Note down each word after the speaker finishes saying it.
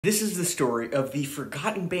This is the story of the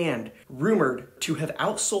forgotten band rumored to have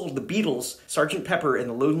outsold the Beatles, Sgt. Pepper and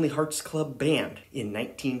the Lonely Hearts Club Band in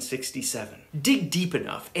 1967. Dig deep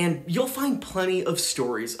enough and you'll find plenty of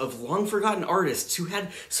stories of long-forgotten artists who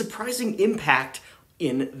had surprising impact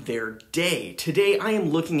in their day. Today I am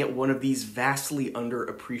looking at one of these vastly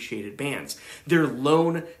underappreciated bands, their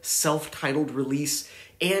lone self-titled release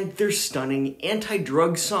and their stunning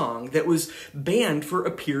anti-drug song that was banned for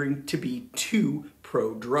appearing to be too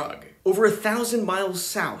pro-drug. Over 1,000 miles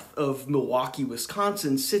south of Milwaukee,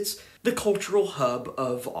 Wisconsin sits the cultural hub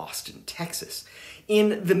of Austin, Texas.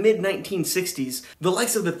 In the mid-1960s, the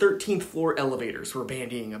likes of the 13th Floor Elevators were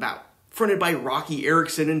bandying about. Fronted by Rocky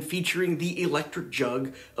Erickson and featuring the electric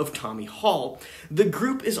jug of Tommy Hall, the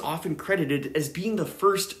group is often credited as being the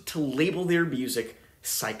first to label their music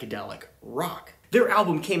psychedelic rock. Their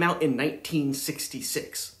album came out in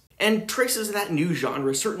 1966. And traces of that new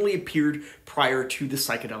genre certainly appeared prior to the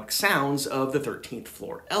psychedelic sounds of the 13th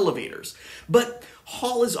Floor Elevators. But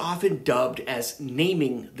Hall is often dubbed as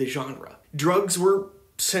naming the genre. Drugs were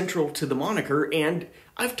central to the moniker, and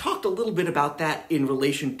I've talked a little bit about that in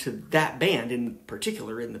relation to that band in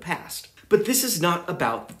particular in the past. But this is not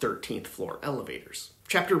about the 13th Floor Elevators.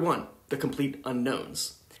 Chapter 1, The Complete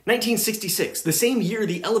Unknowns. 1966, the same year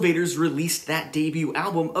the Elevators released that debut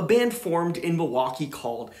album, a band formed in Milwaukee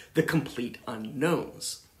called The Complete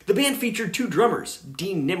Unknowns. The band featured two drummers,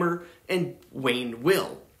 Dean Nimmer and Wayne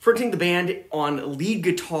Will. Fronting the band on lead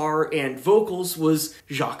guitar and vocals was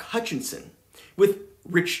Jacques Hutchinson, with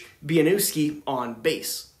Rich Bianowski on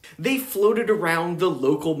bass. They floated around the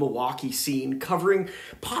local Milwaukee scene, covering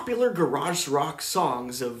popular garage rock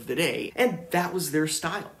songs of the day, and that was their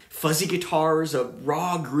style. Fuzzy guitars, a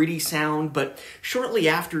raw, gritty sound, but shortly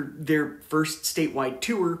after their first statewide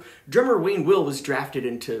tour, drummer Wayne Will was drafted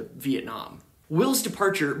into Vietnam. Will's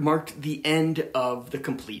departure marked the end of the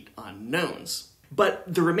Complete Unknowns, but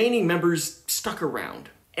the remaining members stuck around,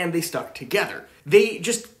 and they stuck together. They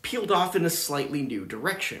just peeled off in a slightly new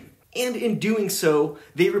direction. And in doing so,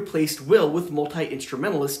 they replaced Will with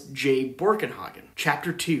multi-instrumentalist Jay Borkenhagen.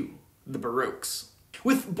 Chapter 2, The Baroques.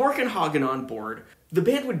 With Borkenhagen on board, the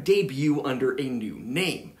band would debut under a new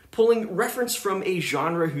name, pulling reference from a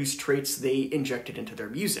genre whose traits they injected into their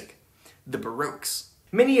music, the Baroques.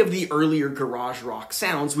 Many of the earlier garage rock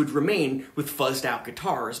sounds would remain with fuzzed out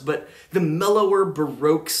guitars, but the mellower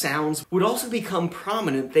Baroque sounds would also become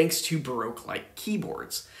prominent thanks to Baroque-like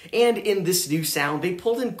keyboards. And in this new sound, they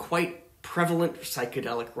pulled in quite prevalent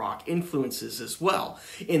psychedelic rock influences as well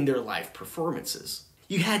in their live performances.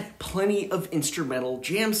 You had plenty of instrumental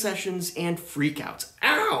jam sessions and freakouts.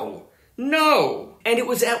 Ow! No! And it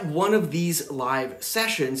was at one of these live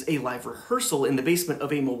sessions, a live rehearsal in the basement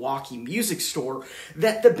of a Milwaukee music store,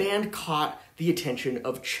 that the band caught the attention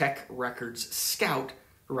of Czech Records scout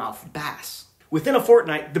Ralph Bass. Within a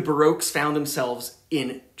fortnight, the Baroques found themselves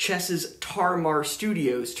in Chess's Tarmar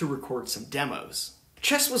Studios to record some demos.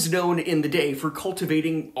 Chess was known in the day for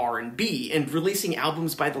cultivating R&B and releasing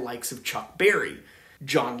albums by the likes of Chuck Berry,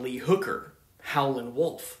 John Lee Hooker, Howlin'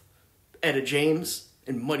 Wolf, Etta James,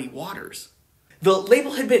 and Muddy Waters. The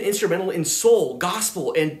label had been instrumental in soul,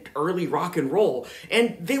 gospel, and early rock and roll,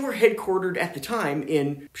 and they were headquartered at the time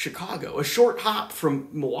in Chicago, a short hop from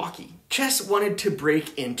Milwaukee. Chess wanted to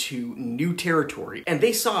break into new territory, and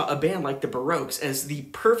they saw a band like the Baroques as the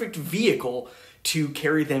perfect vehicle to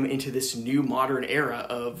carry them into this new modern era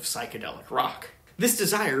of psychedelic rock. This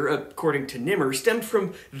desire, according to Nimmer, stemmed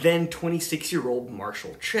from then 26-year-old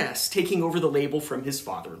Marshall Chess taking over the label from his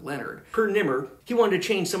father Leonard. Per Nimmer, he wanted to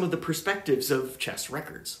change some of the perspectives of Chess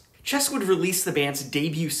Records. Chess would release the band's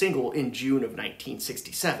debut single in June of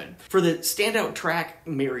 1967 for the standout track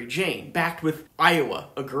Mary Jane, backed with Iowa,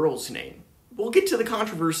 a Girl's Name. We'll get to the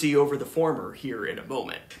controversy over the former here in a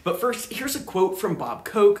moment. But first, here's a quote from Bob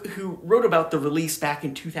Koch, who wrote about the release back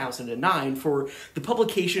in 2009 for the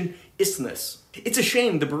publication Isthmus. It's a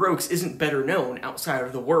shame the Baroques isn't better known outside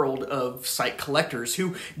of the world of psych collectors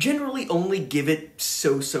who generally only give it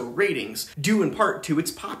so-so ratings, due in part to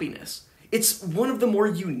its poppiness. It's one of the more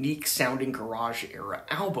unique sounding garage-era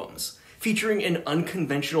albums, featuring an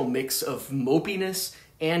unconventional mix of mopiness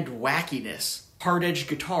and wackiness, hard-edged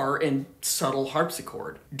guitar and subtle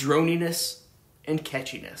harpsichord, droniness and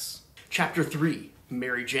catchiness. Chapter 3,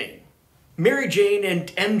 Mary Jane. Mary Jane and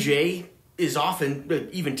MJ is often,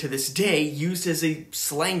 even to this day, used as a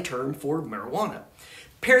slang term for marijuana.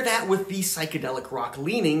 Pair that with the psychedelic rock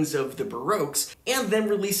leanings of the Baroques, and then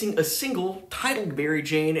releasing a single titled Mary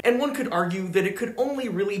Jane, and one could argue that it could only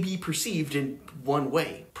really be perceived in one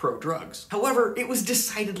way, pro-drugs. However, it was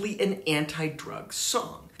decidedly an anti-drug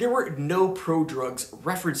song. There were no pro-drugs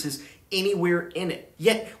references anywhere in it.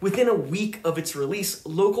 Yet, within a week of its release,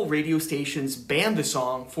 local radio stations banned the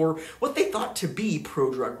song for what they thought to be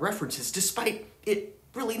pro-drug references, despite it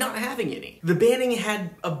really not having any. The banning had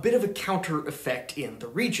a bit of a counter effect in the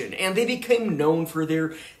region, and they became known for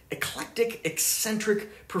their eclectic,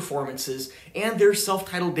 eccentric performances and their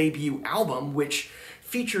self-titled debut album, which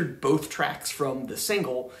featured both tracks from the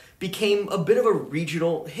single, became a bit of a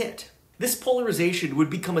regional hit. This polarization would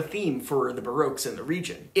become a theme for the Baroques in the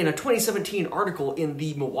region. In a 2017 article in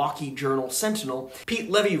the Milwaukee Journal Sentinel,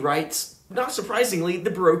 Pete Levy writes, not surprisingly,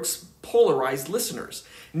 the Baroques polarized listeners.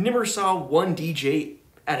 Nimmer saw one DJ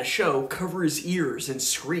at a show cover his ears and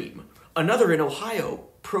scream. Another in Ohio,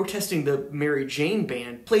 protesting the Mary Jane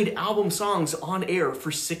Band, played album songs on air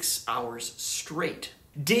for 6 hours straight.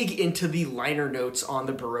 Dig into the liner notes on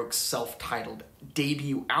the Baroques' self-titled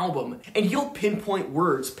debut album, and you'll pinpoint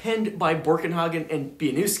words penned by Borkenhagen and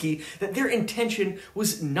Bianuski that their intention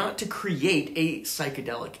was not to create a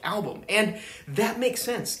psychedelic album. And that makes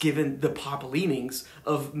sense given the pop leanings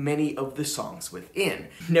of many of the songs within.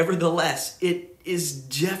 Nevertheless, it is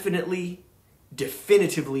definitively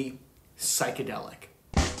psychedelic.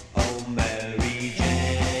 Oh, Mary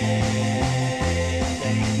Jane,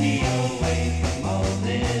 take me away from all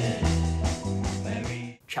this.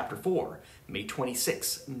 Chapter 4, May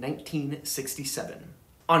 26, 1967.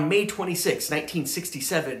 On May 26,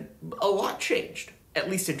 1967, a lot changed, at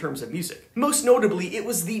least in terms of music. Most notably, it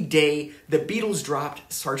was the day the Beatles dropped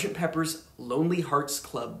Sgt. Pepper's Lonely Hearts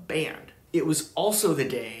Club Band. It was also the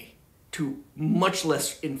day, to much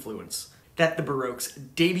less influence, that the Baroques'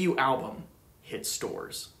 debut album hit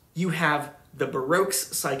stores. You have the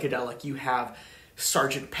Baroques psychedelic, you have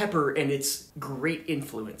Sgt. Pepper and its great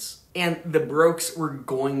influence, and the Baroques were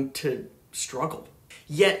going to struggle.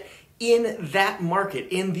 Yet, in that market,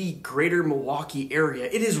 in the greater Milwaukee area,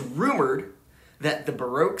 it is rumored that the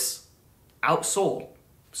Baroques outsold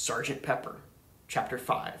Sgt. Pepper. Chapter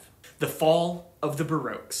 5, The Fall of the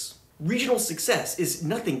Baroques. Regional success is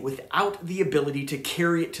nothing without the ability to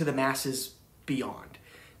carry it to the masses beyond.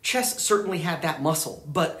 Chess certainly had that muscle,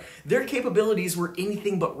 but their capabilities were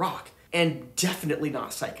anything but rock, and definitely not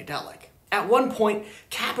psychedelic. At one point,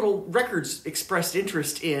 Capitol Records expressed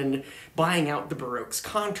interest in buying out the Baroques'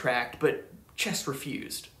 contract, but Chess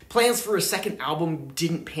refused. Plans for a second album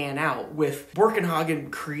didn't pan out, with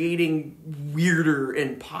Borkenhagen creating weirder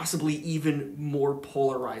and possibly even more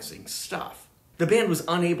polarizing stuff. The band was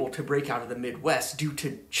unable to break out of the Midwest due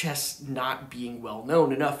to Chess not being well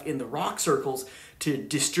known enough in the rock circles to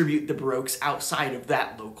distribute the Baroques outside of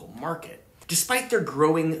that local market. Despite their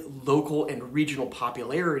growing local and regional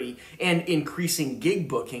popularity and increasing gig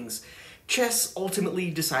bookings, Chess ultimately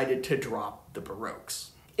decided to drop the Baroques.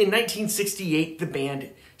 In 1968, the band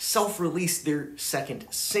self-released their second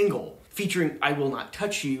single, featuring I Will Not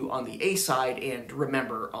Touch You on the A side and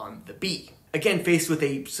Remember on the B. Again, faced with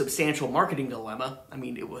a substantial marketing dilemma,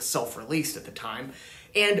 it was self-released at the time,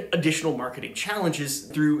 and additional marketing challenges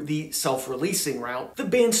through the self-releasing route, the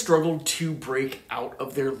band struggled to break out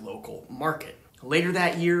of their local market. Later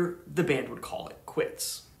that year, the band would call it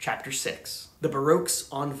quits. Chapter 6, The Baroques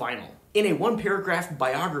on Vinyl. In a one-paragraph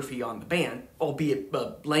biography on the band, albeit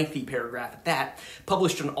a lengthy paragraph at that,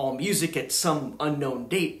 published on AllMusic at some unknown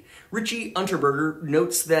date, Richie Unterberger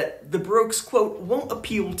notes that the Baroques, quote, won't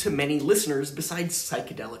appeal to many listeners besides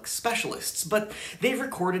psychedelic specialists, but they've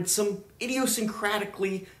recorded some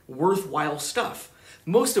idiosyncratically worthwhile stuff,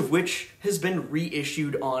 most of which has been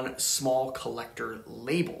reissued on small collector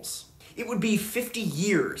labels. It would be 50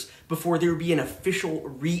 years before there would be an official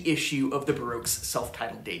reissue of the Baroques'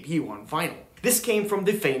 self-titled debut on vinyl. This came from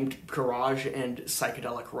the famed garage and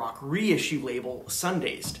psychedelic rock reissue label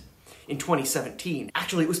Sundazed. In 2017.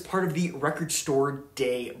 Actually, it was part of the Record Store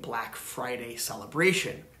Day Black Friday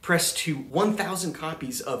celebration, pressed to 1,000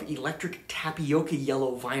 copies of electric tapioca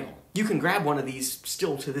yellow vinyl. You can grab one of these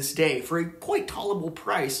still to this day for a quite tolerable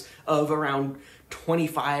price of around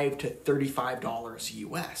 $25 to $35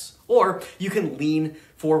 US. Or you can lean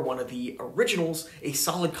for one of the originals. A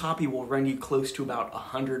solid copy will run you close to about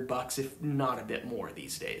 $100, if not a bit more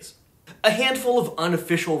these days. A handful of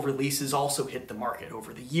unofficial releases also hit the market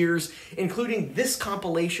over the years, including this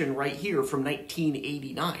compilation right here from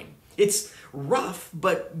 1989. It's rough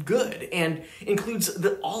but good, and includes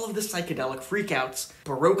all of the psychedelic freakouts,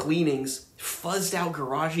 Baroque leanings, fuzzed out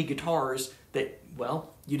garagey guitars that,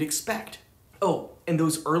 well, you'd expect. Oh, and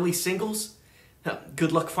those early singles?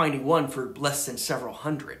 Good luck finding one for less than several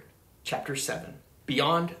hundred. Chapter 7,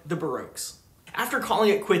 Beyond the Baroques. After calling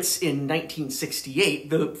it quits in 1968,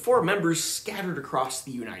 the four members scattered across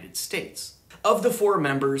the United States. Of the four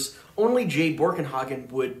members, only Jay Borkenhagen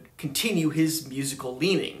would continue his musical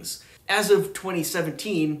leanings, As of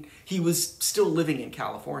 2017, he was still living in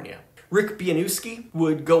California. Rick Bianowski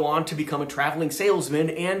would go on to become a traveling salesman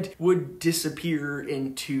and would disappear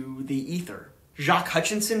into the ether. Jacques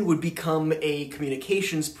Hutchinson would become a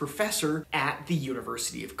communications professor at the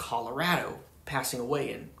University of Colorado, passing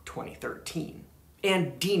away in 2013.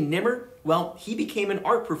 And Dean Nimmer, well, he became an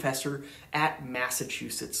art professor at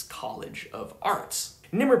Massachusetts College of Arts.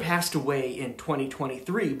 Nimmer passed away in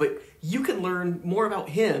 2023, but you can learn more about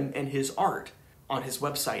him and his art on his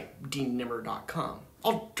website, deannimmer.com.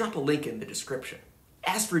 I'll drop a link in the description.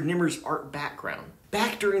 As for Nimmer's art background,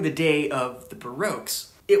 back during the day of the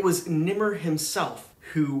Baroques, it was Nimmer himself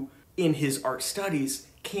who, in his art studies,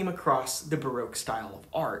 came across the Baroque style of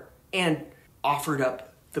art and offered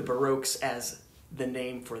up the Baroques as the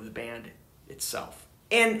name for the band itself.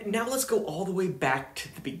 And now let's go all the way back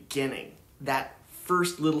to the beginning, that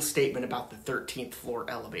first little statement about the 13th floor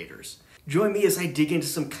elevators. Join me as I dig into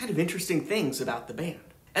some kind of interesting things about the band.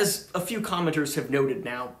 As a few commenters have noted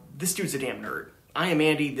now, this dude's a damn nerd. I am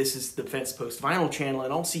Andy, this is the FensePost Vinyl channel,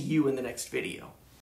 and I'll see you in the next video.